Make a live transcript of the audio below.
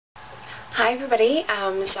Hi everybody,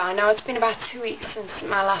 so I know it's been about 2 weeks since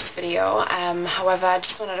my last video, however I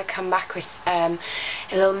just wanted to come back with a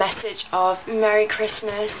little message of Merry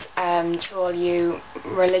Christmas to all you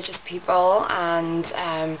religious people, and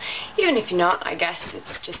even if you're not, I guess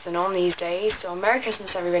it's just the norm these days, so Merry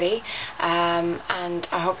Christmas everybody, and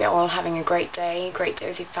I hope you're all having a great day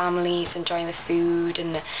with your families, enjoying the food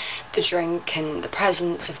and the drink and the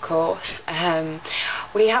presents, of course.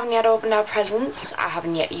 We haven't yet opened our presents. I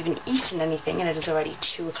haven't yet even eaten anything, and it is already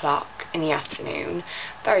 2 o'clock in the afternoon.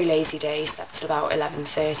 Very lazy day, slept till about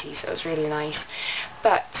 11:30, so it was really nice.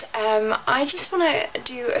 But I just want to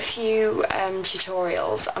do a few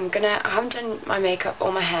tutorials. I haven't done my makeup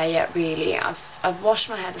or my hair yet, really. I've washed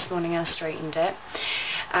my hair this morning and I straightened it,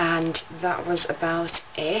 and that was about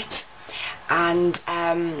it. And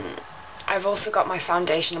I've also got my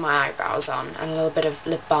foundation and my eyebrows on and a little bit of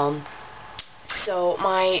lip balm. So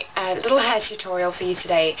my little hair tutorial for you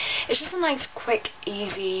today is just a nice, quick,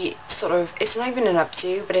 easy sort of, it's not even an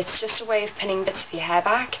updo, but it's just a way of pinning bits of your hair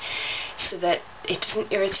back so that it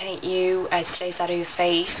doesn't irritate you, it stays out of your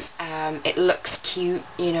face, it looks cute,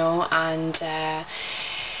 you know, and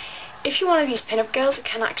if you're one of these pin-up girls, it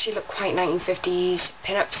can actually look quite 1950s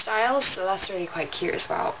pin-up style, so that's really quite cute as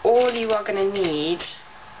well. All you are going to need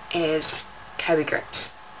is curly grips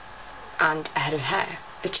and a head of hair.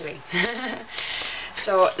 Literally.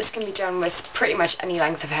 So this can be done with pretty much any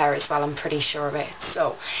length of hair as well, I'm pretty sure of it.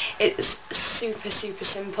 So it's super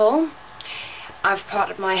simple. I've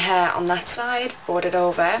parted my hair on that side, brought it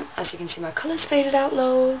over. As you can see, my colour's faded out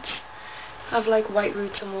loads. I have like white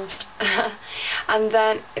roots almost. And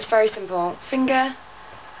then it's very simple. Finger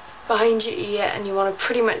behind your ear, and you want to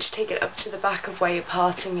pretty much take it up to the back of where your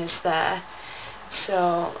parting is there.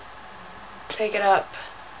 So take it up,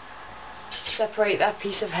 separate that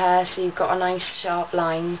piece of hair so you've got a nice sharp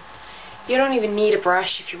line. You don't even need a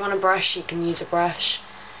brush. If you want a brush, you can use a brush.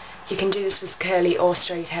 You can do this with curly or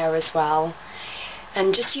straight hair as well.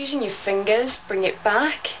 And just using your fingers, bring it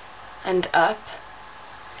back and up,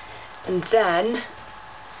 and then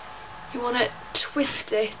you want to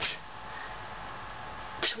twist it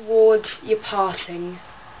towards your parting.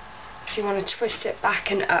 So you want to twist it back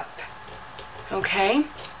and up. Okay?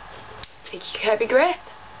 Take your curvy grip,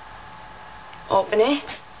 open it,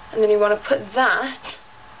 and then you want to put that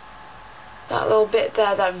little bit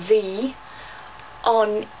there, that V,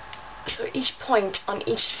 on, so each point on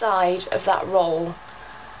each side of that roll,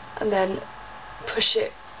 and then push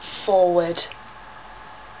it forward.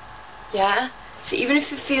 Yeah? So even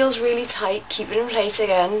if it feels really tight, keep it in place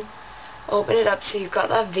again, open it up so you've got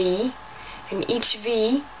that V, and each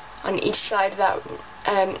V on each side of that,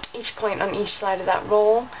 each point on each side of that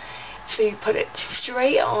roll, so you put it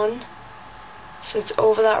straight on, so it's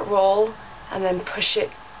over that roll, and then push it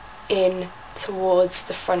in towards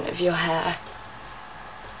the front of your hair.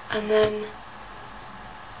 And then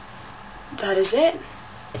that is it.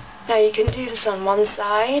 Now you can do this on one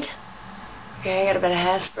side. Okay, get a bit of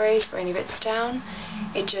hairspray, spray any bits down.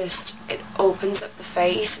 It opens up the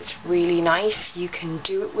face. It's really nice. You can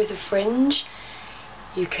do it with a fringe.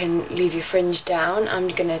 You can leave your fringe down. I'm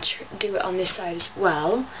going to do it on this side as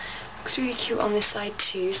well. Looks really cute on this side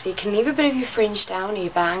too, so you can leave a bit of your fringe down, or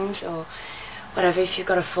your bangs, or whatever. If you've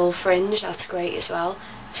got a full fringe, that's great as well.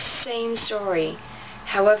 Same story.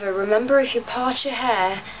 However, remember, if you part your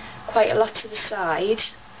hair quite a lot to the side,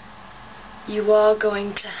 you are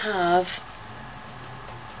going to have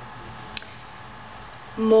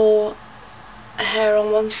more hair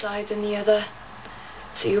on one side than the other.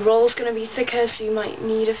 So your roll's going to be thicker, so you might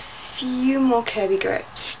need a few more curvy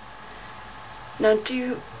grips. Now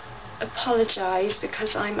do apologise,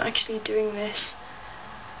 because I'm actually doing this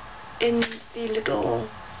in the little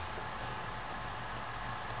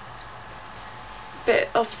bit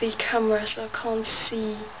of the camera, so I can't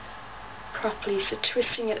see properly. So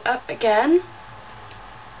twisting it up again,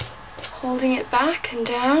 holding it back and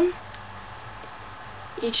down.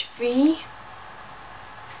 Each V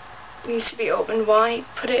needs to be opened wide.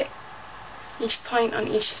 Put it each point on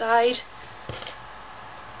each side.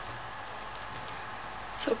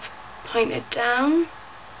 So point it down,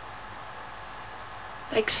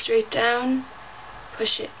 like straight down,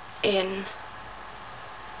 push it in,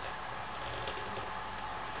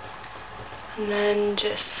 and then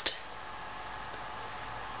just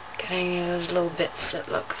getting those little bits that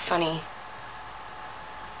look funny.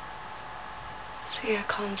 See, I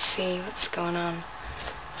can't see what's going on.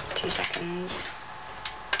 2 seconds.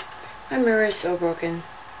 My mirror is so broken.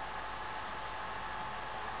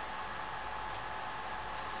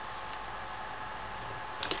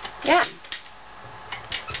 Yeah,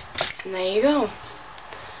 and there you go.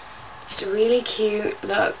 Just a really cute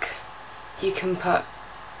look you can put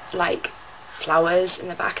like flowers in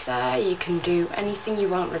the back there. You can do anything you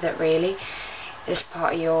want with it really. This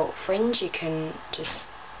part of your fringe you can just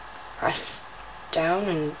press down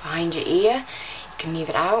and behind your ear. You can leave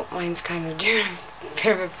it out. Mine's kind of doing a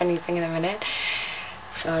bit of a funny thing in a minute,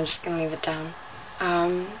 so I'm just going to leave it down.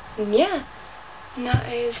 And yeah, and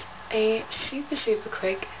that is a super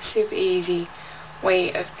quick, super easy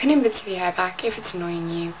way of pinning bits of your hair back if it's annoying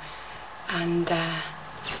you, and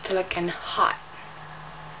still looking hot.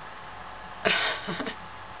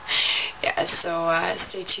 Yeah, so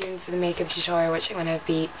stay tuned for the makeup tutorial, which I'm going to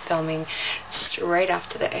be filming straight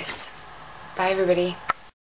after this. Bye everybody.